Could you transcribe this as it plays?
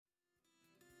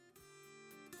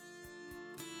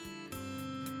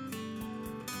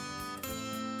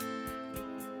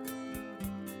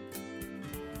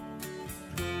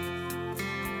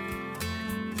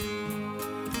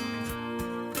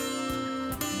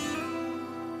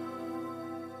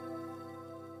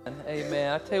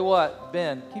Amen. I tell you what,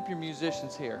 Ben, keep your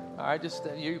musicians here. All right, just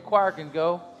your choir can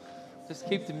go. Just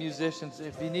keep the musicians.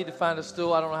 If you need to find a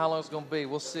stool, I don't know how long it's going to be.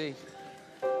 We'll see.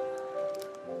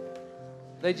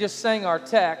 They just sang our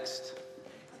text,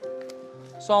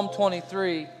 Psalm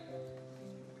 23.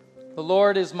 The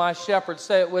Lord is my shepherd.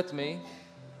 Say it with me.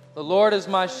 The Lord is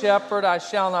my shepherd, I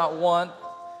shall not want.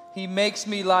 He makes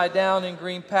me lie down in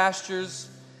green pastures.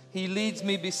 He leads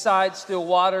me beside still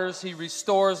waters. He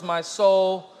restores my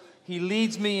soul. He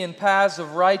leads me in paths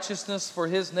of righteousness for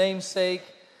His name's sake.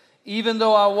 Even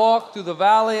though I walk through the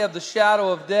valley of the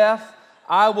shadow of death,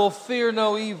 I will fear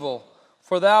no evil,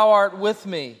 for Thou art with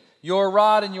me. Your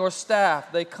rod and your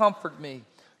staff, they comfort me.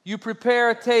 You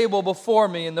prepare a table before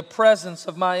me in the presence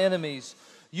of my enemies.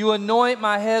 You anoint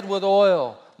my head with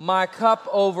oil. My cup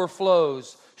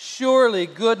overflows. Surely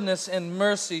goodness and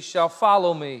mercy shall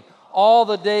follow me all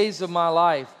the days of my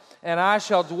life, and I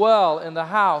shall dwell in the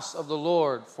house of the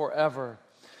Lord forever.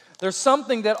 There's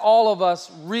something that all of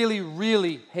us really,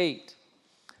 really hate.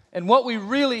 And what we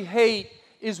really hate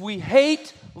is we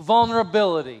hate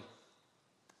vulnerability.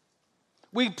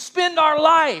 We spend our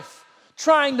life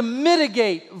trying to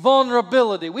mitigate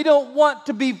vulnerability. We don't want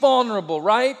to be vulnerable,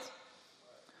 right?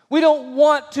 We don't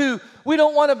want to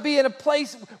be in a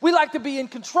place, we like to be in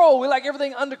control. We like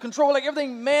everything under control. We like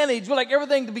everything managed. We like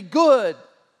everything to be good.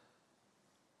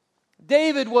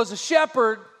 David was a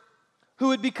shepherd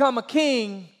who had become a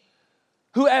king,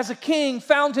 who as a king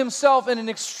found himself in an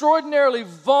extraordinarily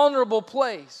vulnerable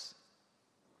place.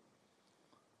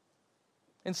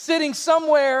 And sitting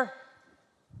somewhere,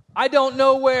 I don't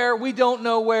know where, we don't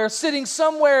know where, sitting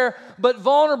somewhere but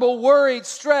vulnerable, worried,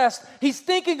 stressed. He's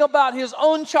thinking about his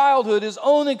own childhood, his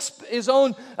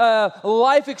own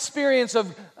life experience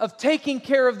of taking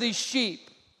care of these sheep.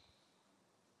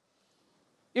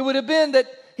 It would have been that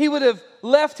he would have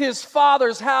left his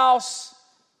father's house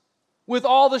with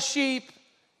all the sheep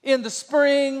in the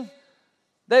spring.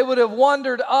 They would have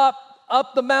wandered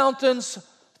up the mountains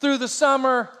through the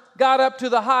summer, got up to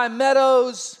the high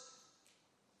meadows.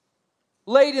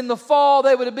 Late in the fall,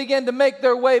 they would have begun to make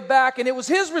their way back, and it was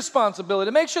his responsibility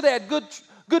to make sure they had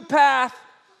good path,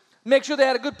 make sure they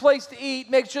had a good place to eat,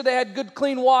 make sure they had good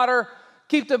clean water,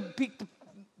 keep the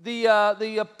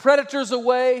predators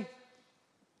away,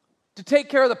 to take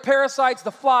care of the parasites,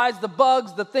 the flies, the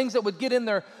bugs, the things that would get in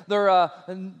their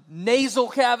nasal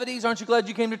cavities. Aren't you glad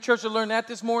you came to church to learn that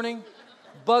this morning?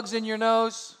 Bugs in your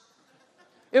nose.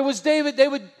 It was David. They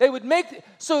would make,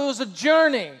 so it was a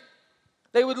journey.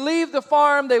 They would leave the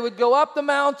farm, they would go up the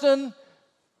mountain,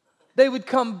 they would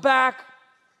come back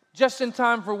just in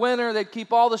time for winter, they'd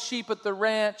keep all the sheep at the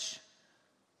ranch,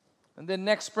 and then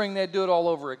next spring they'd do it all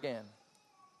over again.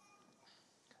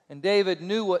 And David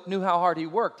knew how hard he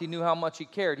worked, he knew how much he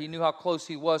cared, he knew how close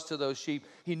he was to those sheep,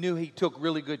 he knew he took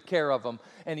really good care of them,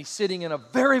 and he's sitting in a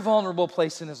very vulnerable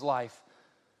place in his life.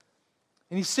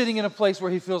 And he's sitting in a place where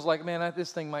he feels like, man,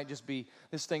 this thing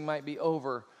might be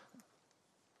over.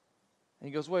 And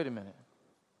he goes, wait a minute.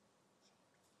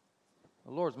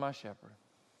 The Lord's my shepherd.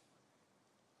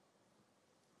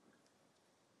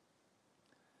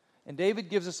 And David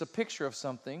gives us a picture of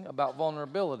something about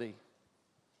vulnerability.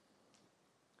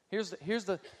 Here's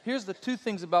the two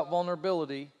things about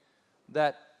vulnerability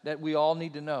that we all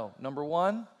need to know. Number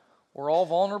one, we're all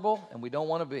vulnerable and we don't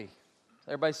want to be.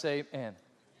 Everybody say amen.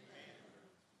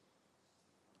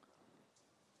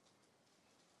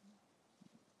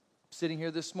 Sitting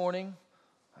here this morning,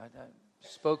 I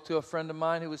spoke to a friend of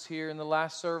mine who was here in the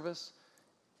last service.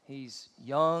 He's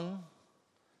young,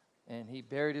 and he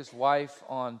buried his wife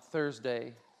on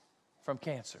Thursday from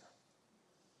cancer.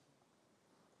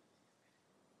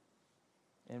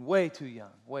 And way too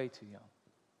young.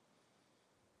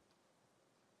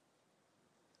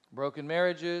 Broken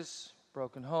marriages,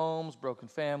 broken homes, broken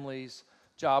families,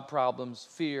 job problems,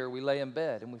 fear. We lay in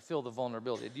bed and we feel the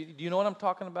vulnerability. Do you know what I'm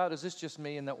talking about? Is this just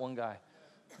me and that one guy?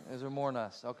 Is there more than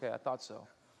us? Okay, I thought so.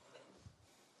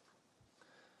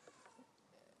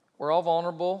 We're all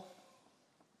vulnerable,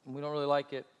 and we don't really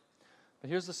like it. But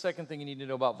here's the second thing you need to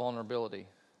know about vulnerability.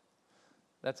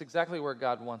 That's exactly where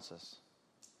God wants us.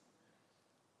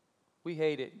 We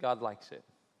hate it, God likes it.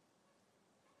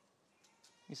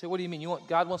 You say, what do you mean?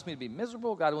 God wants me to be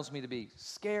miserable? God wants me to be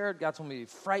scared? God wants me to be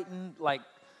frightened, like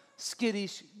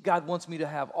skittish? God wants me to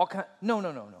have all kinds...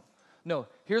 No,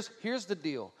 here's the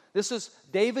deal.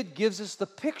 David gives us the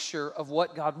picture of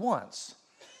what God wants.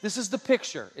 This is the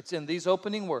picture. It's in these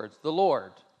opening words. The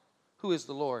Lord. Who is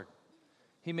the Lord?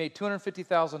 He made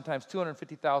 250,000 times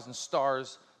 250,000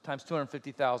 stars times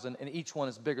 250,000, and each one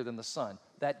is bigger than the sun.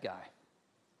 That guy.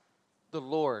 The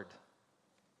Lord.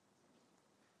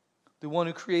 the one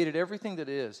who created everything that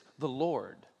is, the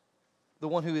Lord, the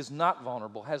one who is not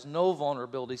vulnerable, has no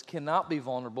vulnerabilities, cannot be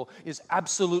vulnerable, is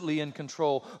absolutely in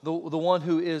control, the one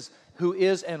who is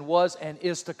and was and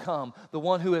is to come, the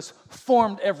one who has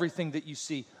formed everything that you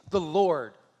see, the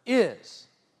Lord is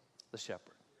the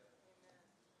shepherd.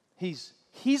 He's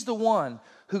the one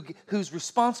who's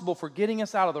responsible for getting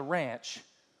us out of the ranch,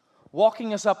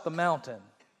 walking us up the mountain,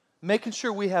 making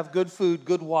sure we have good food,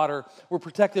 good water, we're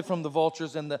protected from the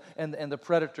vultures and the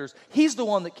predators. He's the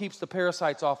one that keeps the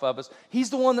parasites off of us. He's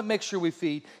the one that makes sure we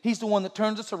feed. He's the one that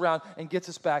turns us around and gets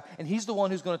us back. And He's the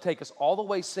one who's going to take us all the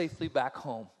way safely back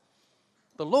home.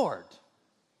 The Lord.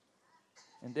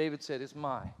 And David said, it's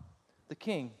the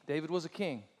king. David was a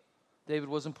king. David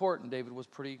was important. David was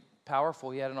pretty powerful.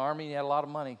 He had an army. He had a lot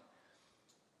of money.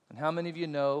 And how many of you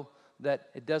know that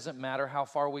it doesn't matter how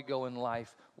far we go in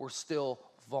life, we're still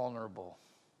vulnerable?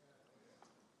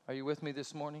 Are you with me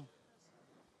this morning?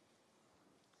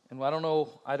 And I don't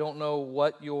know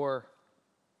what your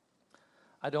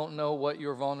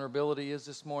vulnerability is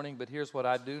this morning, but here's what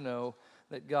I do know,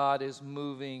 that God is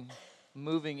moving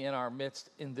in our midst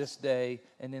in this day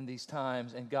and in these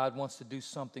times, and God wants to do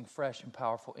something fresh and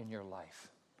powerful in your life.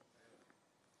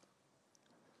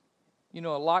 You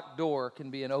know, a locked door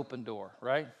can be an open door,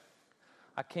 right?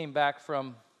 I came back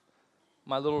from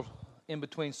my little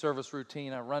in-between service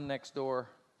routine. I run next door,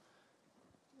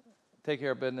 take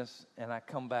care of business, and I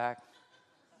come back,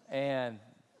 and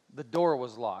the door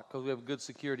was locked because we have a good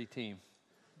security team.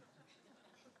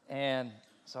 And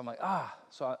so I'm like,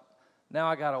 now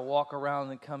I got to walk around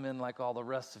and come in like all the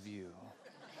rest of you.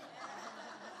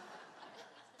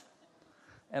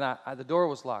 And the door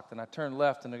was locked, and I turned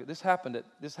left, and this happened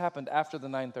after the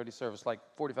 9:30 service, like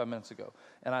 45 minutes ago.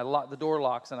 And the door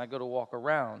locks, and I go to walk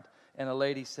around, and a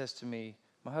lady says to me,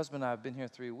 my husband and I have been here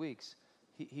 3 weeks.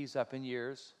 He's up in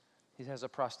years. He has a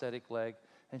prosthetic leg.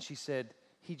 And she said,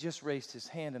 he just raised his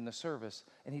hand in the service,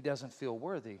 and he doesn't feel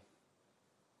worthy.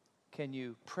 Can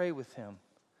you pray with him?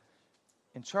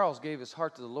 And Charles gave his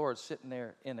heart to the Lord sitting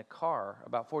there in a car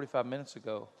about 45 minutes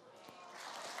ago.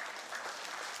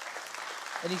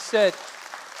 And he said,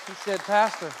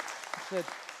 Pastor,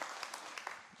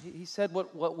 he said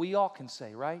what we all can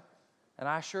say, right? And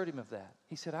I assured him of that.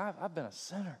 He said, I've been a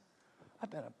sinner.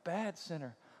 I've been a bad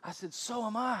sinner. I said, so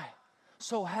am I.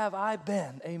 So have I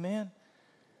been. Amen.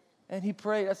 And he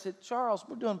prayed. I said, Charles,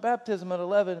 we're doing baptism at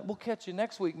 11. We'll catch you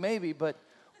next week maybe, but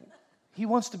he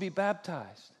wants to be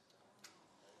baptized.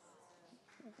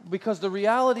 Because the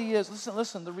reality is,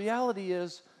 listen, the reality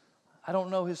is, I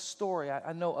don't know his story.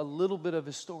 I know a little bit of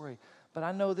his story. But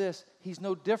I know this, he's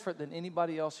no different than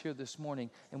anybody else here this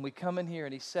morning. And we come in here,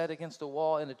 and he sat against a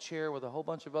wall in a chair with a whole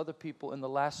bunch of other people in the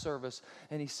last service.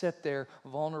 And he sat there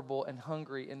vulnerable and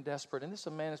hungry and desperate. And this is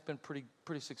a man that's been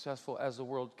pretty successful as the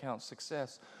world counts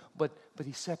success. But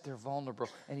he sat there vulnerable.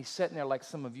 And he's sitting there like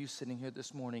some of you sitting here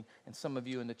this morning, and some of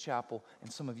you in the chapel,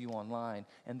 and some of you online.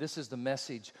 And this is the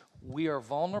message. We are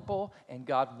vulnerable, and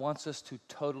God wants us to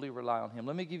totally rely on Him.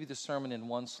 Let me give you the sermon in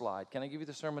one slide. Can I give you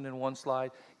the sermon in one slide?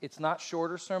 It's not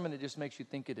shorter sermon. It just makes you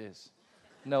think it is.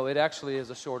 No, it actually is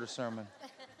a shorter sermon.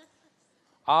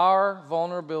 Our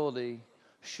vulnerability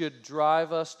should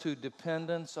drive us to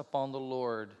dependence upon the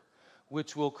Lord,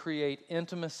 which will create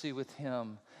intimacy with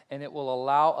Him, and it will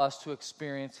allow us to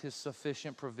experience His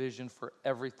sufficient provision for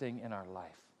everything in our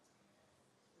life.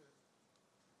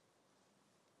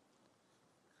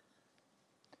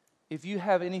 If you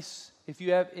have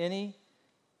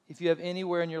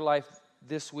anywhere in your life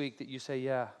this week that you say,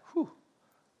 yeah,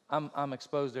 I'm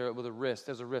exposed there with a risk.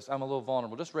 There's a risk. I'm a little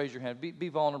vulnerable. Just raise your hand. Be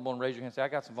vulnerable and raise your hand. Say, I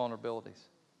got some vulnerabilities.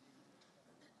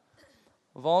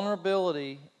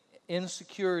 Vulnerability,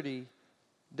 insecurity,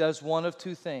 does one of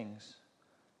two things.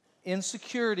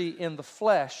 Insecurity in the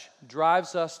flesh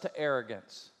drives us to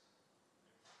arrogance.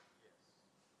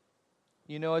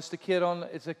 You know, it's a kid on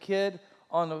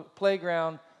the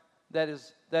playground that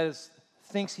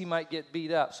thinks he might get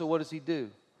beat up. So what does he do?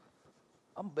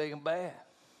 I'm big and bad.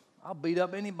 I'll beat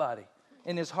up anybody.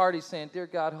 In his heart, he's saying, dear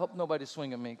God, hope nobody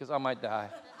swing at me because I might die.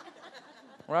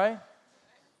 Right?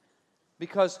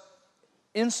 Because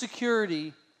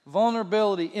insecurity,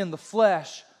 vulnerability in the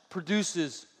flesh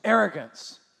produces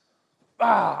arrogance.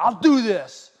 I'll do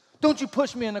this. Don't you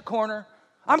push me in the corner.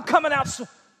 I'm coming out.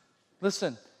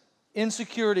 Listen,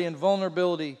 insecurity and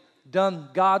vulnerability done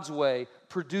God's way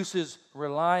produces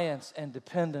reliance and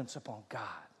dependence upon God.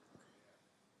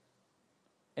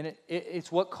 And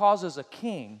it's what causes a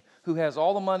king who has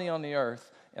all the money on the earth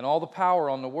and all the power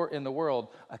in the world,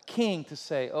 a king to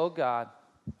say, oh God,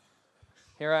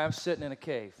 here I am sitting in a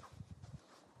cave.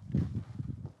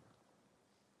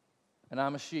 And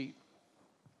I'm a sheep.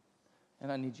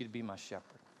 and I need you to be my shepherd.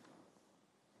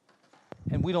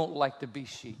 And we don't like to be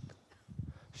sheep.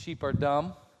 Sheep are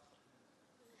dumb.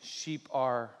 Sheep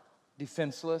are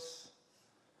defenseless.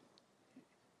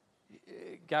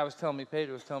 Guy was telling me,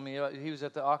 Pedro was telling me, he was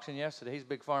at the auction yesterday. He's a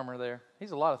big farmer there.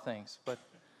 He's a lot of things, but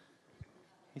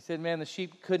he said, man, the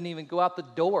sheep couldn't even go out the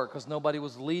door because nobody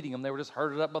was leading them. They were just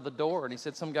herded up by the door. And he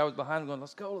said some guy was behind him going,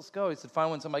 let's go, let's go. He said,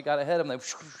 finally when somebody got ahead of them,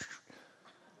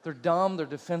 they're dumb, they're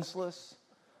defenseless.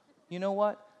 You know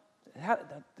what?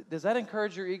 Does that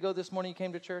encourage your ego this morning you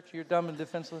came to church? You're dumb and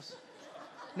defenseless?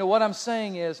 No, what I'm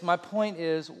saying is, my point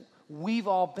is, we've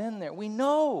all been there. We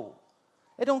know.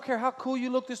 I don't care how cool you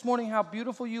look this morning, how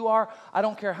beautiful you are. I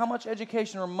don't care how much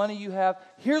education or money you have.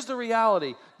 Here's the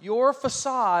reality. Your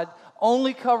facade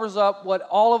only covers up what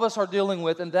all of us are dealing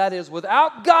with, and that is,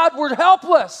 without God, we're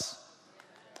helpless.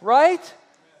 Right?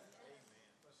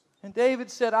 And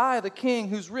David said, I, the king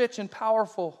who's rich and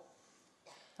powerful,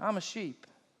 I'm a sheep.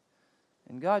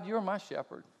 And God, you're my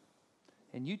shepherd.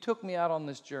 And you took me out on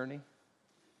this journey.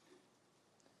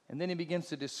 And then he begins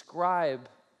to describe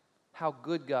how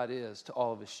good God is to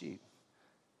all of his sheep.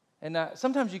 And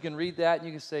sometimes you can read that and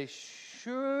you can say,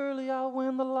 surely I'll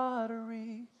win the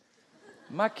lottery.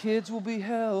 My kids will be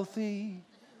healthy.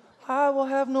 I will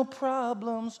have no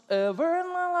problems ever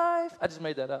in my life. I just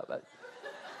made that up.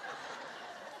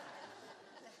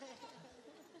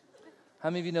 How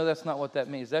many of you know that's not what that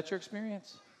means? Is that your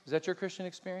experience? Is that your Christian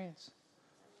experience?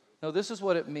 No, this is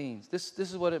what it means. This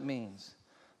is what it means.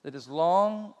 That as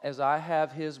long as I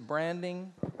have his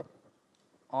branding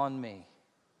on me,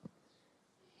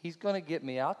 he's going to get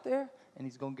me out there and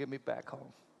he's going to get me back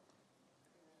home.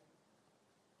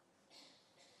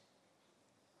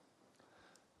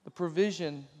 The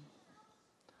provision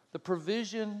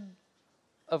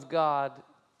of God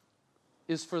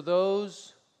is for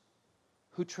those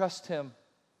who trust him,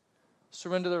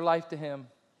 surrender their life to him,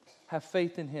 have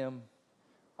faith in him,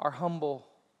 are humble,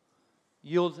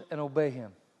 yield and obey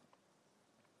him.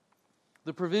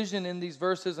 The provision in these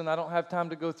verses, and I don't have time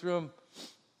to go through them,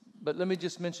 but let me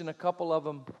just mention a couple of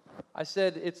them. I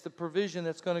said it's the provision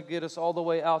that's going to get us all the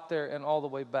way out there and all the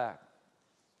way back.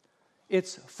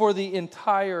 It's for the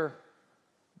entire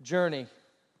journey.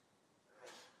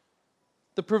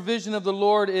 The provision of the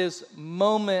Lord is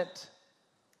moment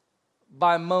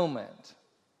by moment.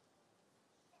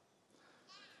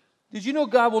 Did you know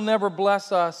God will never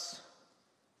bless us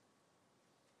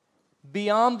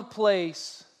beyond the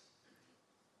place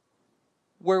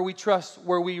where we trust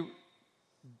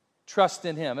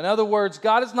in him? In other words,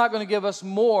 God is not going to give us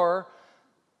more.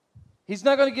 He's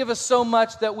not going to give us so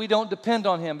much that we don't depend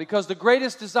on him, because the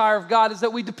greatest desire of God is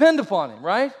that we depend upon him,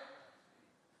 right?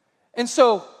 And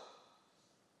so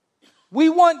we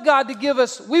want God to give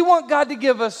us,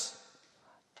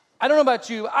 I don't know about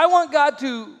you, I want God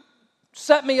to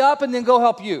set me up and then go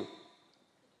help you.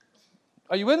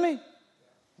 Are you with me?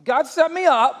 God set me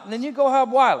up, and then you go help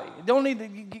Wiley. You don't need to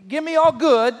give me all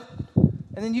good,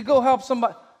 and then you go help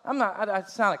somebody. I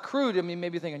sound crude. I mean,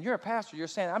 maybe you're thinking, you're a pastor. You're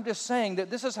saying, I'm just saying that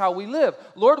this is how we live.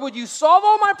 Lord, would you solve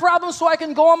all my problems so I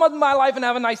can go on with my life and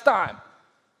have a nice time?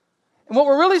 And what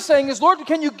we're really saying is, Lord,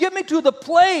 can you get me to the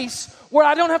place where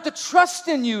I don't have to trust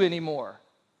in you anymore?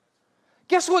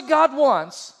 Guess what God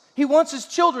wants? He wants his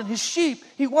children, his sheep.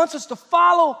 He wants us to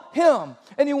follow him,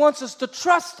 and he wants us to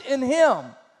trust in him.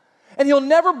 And he'll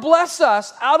never bless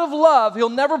us out of love. He'll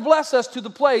never bless us to the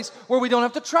place where we don't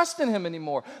have to trust in him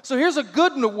anymore. So here's a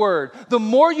good word. The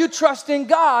more you trust in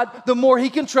God, the more he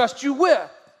can trust you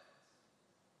with.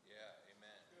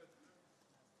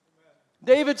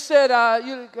 David said,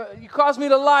 you caused me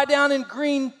to lie down in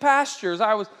green pastures.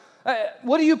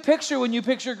 What do you picture when you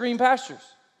picture green pastures?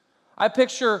 I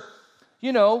picture,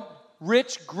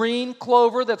 rich green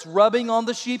clover that's rubbing on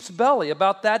the sheep's belly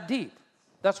about that deep.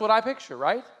 That's what I picture,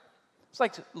 right? It's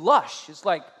like lush. It's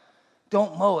like,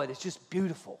 don't mow it. It's just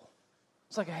beautiful.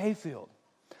 It's like a hayfield.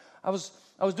 I was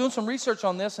doing some research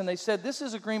on this, and they said this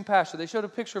is a green pasture. They showed a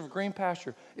picture of a green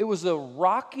pasture. It was the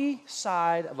rocky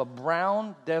side of a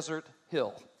brown desert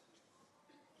hill.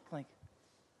 Like,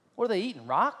 what are they eating,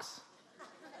 rocks?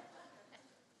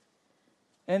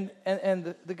 And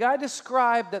the guy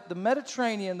described that the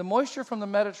Mediterranean, the moisture from the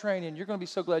Mediterranean, you're going to be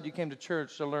so glad you came to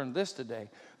church to learn this today.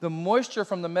 The moisture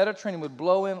from the Mediterranean would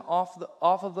blow in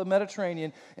off of the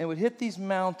Mediterranean and would hit these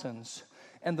mountains.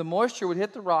 And the moisture would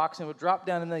hit the rocks and would drop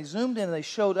down. And they zoomed in and they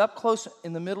showed up close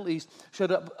in the Middle East,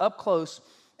 showed up close.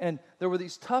 And there were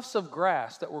these tufts of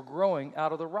grass that were growing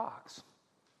out of the rocks.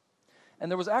 And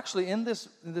there was actually in this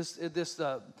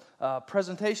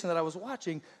presentation that I was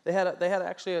watching, they had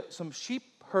actually some sheep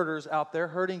herders out there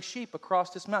herding sheep across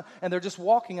this mountain. And they're just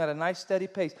walking at a nice steady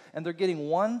pace. And they're getting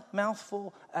one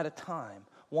mouthful at a time.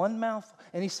 One mouthful.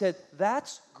 And he said,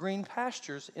 that's green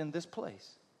pastures in this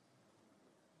place.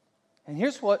 And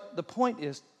here's what the point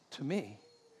is to me.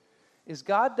 Is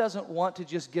God doesn't want to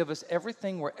just give us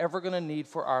everything we're ever going to need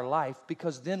for our life,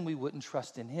 because then we wouldn't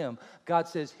trust in Him. God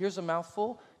says, here's a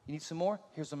mouthful. You need some more?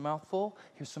 Here's a mouthful.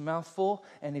 Here's some mouthful.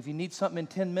 And if you need something in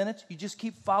 10 minutes, you just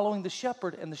keep following the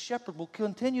shepherd, and the shepherd will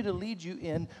continue to lead you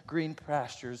in green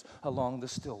pastures along the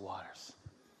still waters.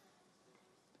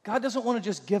 God doesn't want to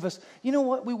just give us, you know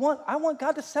what we want? I want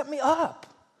God to set me up.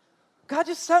 God,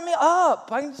 just set me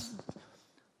up.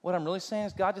 What I'm really saying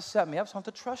is, God, just set me up so I don't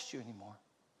have to trust you anymore.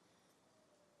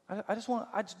 Lord, I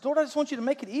just want you to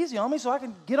make it easy on me so I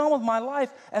can get on with my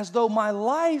life, as though my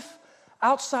life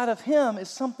outside of Him is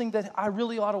something that I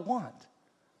really ought to want.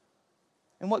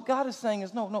 And what God is saying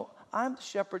is, no, I'm the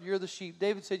shepherd, you're the sheep.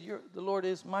 David said, the Lord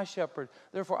is my shepherd,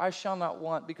 therefore I shall not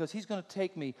want, because He's going to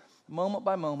take me moment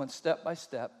by moment, step by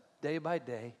step, day by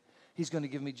day. He's going to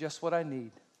give me just what I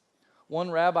need. One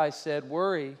rabbi said,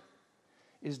 worry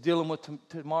is dealing with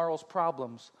tomorrow's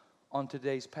problems on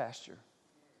today's pasture.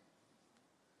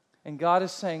 And God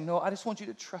is saying, no, I just want you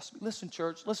to trust me. Listen,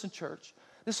 church.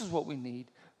 This is what we need.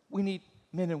 We need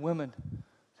men and women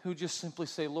who just simply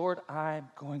say, Lord, I'm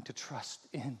going to trust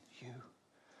in you.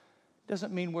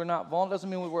 Doesn't mean we're not vulnerable. Doesn't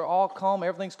mean we're all calm.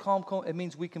 Everything's calm. It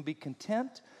means we can be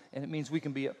content, and it means we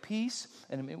can be at peace,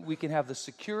 and we can have the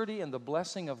security and the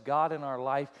blessing of God in our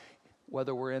life,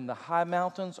 whether we're in the high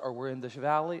mountains or we're in the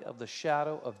valley of the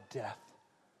shadow of death.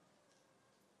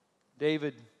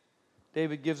 David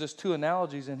gives us two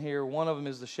analogies in here. One of them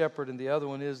is the shepherd, and the other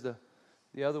one is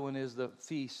the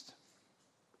feast.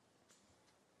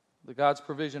 The God's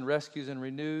provision rescues and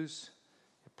renews.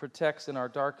 It protects in our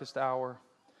darkest hour.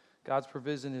 God's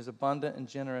provision is abundant and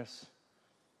generous.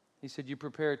 He said, you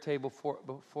prepare a table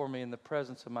before me in the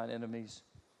presence of mine enemies.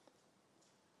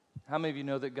 How many of you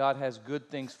know that God has good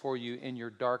things for you in your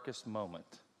darkest moment?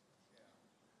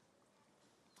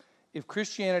 If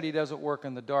Christianity doesn't work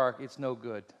in the dark, it's no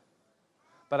good.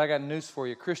 But I got news for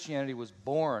you. Christianity was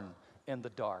born in the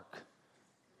dark,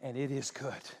 and it is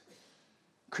good.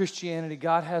 Christianity,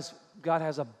 God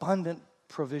has abundant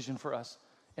provision for us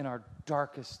in our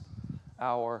darkest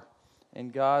hour,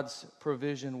 and God's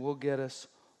provision will get us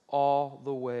all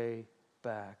the way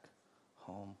back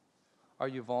home. Are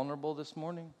you vulnerable this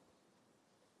morning?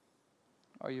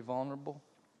 Are you vulnerable?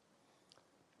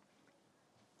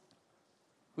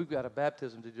 We've got a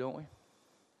baptism to do, don't we?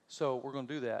 So we're going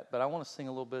to do that. But I want to sing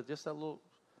a little bit, just that little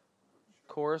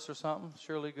chorus or something,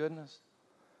 Surely Goodness.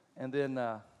 And then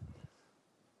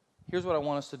here's what I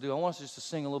want us to do. I want us just to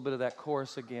sing a little bit of that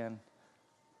chorus again.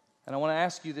 And I want to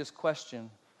ask you this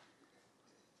question.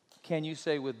 Can you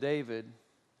say with David,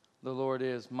 the Lord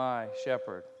is my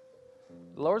shepherd?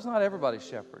 The Lord's not everybody's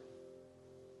shepherd.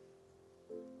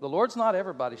 The Lord's not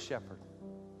everybody's shepherd.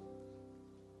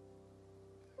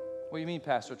 What do you mean,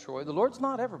 Pastor Troy? The Lord's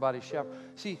not everybody's shepherd.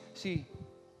 See,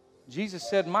 Jesus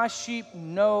said, my sheep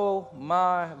know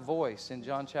my voice in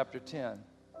John chapter 10.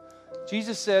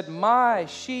 Jesus said, my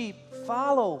sheep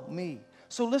follow me.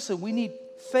 So listen, we need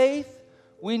faith,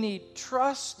 we need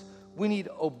trust, we need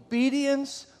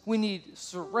obedience, we need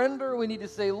surrender. We need to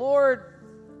say, Lord,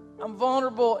 I'm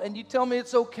vulnerable, and you tell me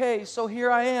it's okay, so here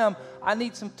I am. I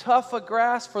need some tougher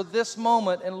grass for this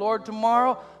moment, and Lord,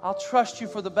 tomorrow, I'll trust you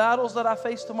for the battles that I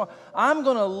face tomorrow. I'm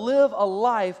going to live a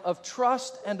life of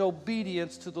trust and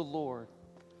obedience to the Lord.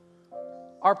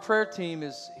 Our prayer team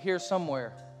is here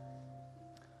somewhere.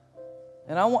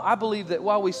 And I believe that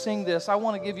while we sing this, I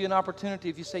want to give you an opportunity.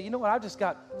 If you say, you know what, I've just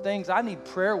got things I need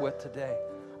prayer with today.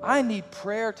 I need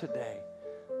prayer today.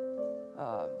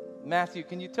 Matthew,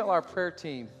 can you tell our prayer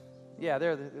team? Yeah,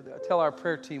 tell our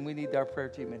prayer team. We need our prayer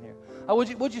team in here.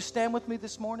 Would you stand with me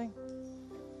this morning?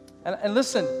 And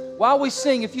listen, while we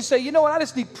sing, if you say, you know what, I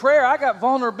just need prayer. I got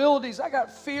vulnerabilities. I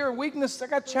got fear and weakness. I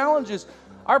got challenges.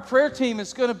 Our prayer team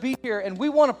is going to be here, and we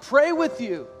want to pray with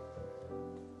you.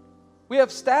 We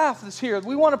have staff that's here.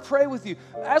 We want to pray with you.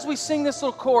 As we sing this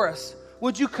little chorus,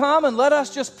 would you come and let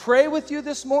us just pray with you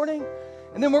this morning?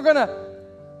 And then we're going to,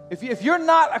 if you're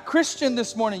not a Christian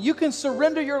this morning, you can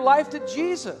surrender your life to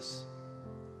Jesus.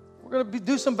 We're going to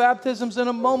do some baptisms in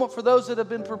a moment for those that have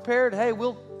been prepared. Hey,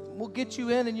 we'll get you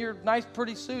in your nice,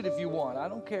 pretty suit if you want. I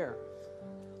don't care.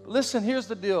 But listen, here's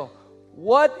the deal.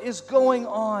 What is going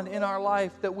on in our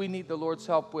life that we need the Lord's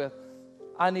help with?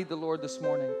 I need the Lord this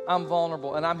morning. I'm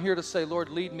vulnerable, and I'm here to say, Lord,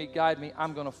 lead me, guide me.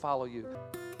 I'm going to follow you.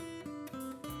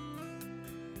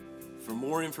 For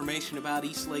more information about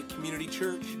East Lake Community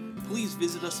Church, please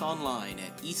visit us online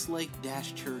at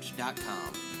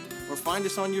eastlake-church.com or find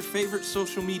us on your favorite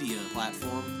social media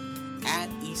platform at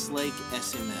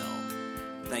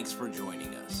EastlakeSML. Thanks for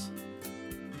joining us.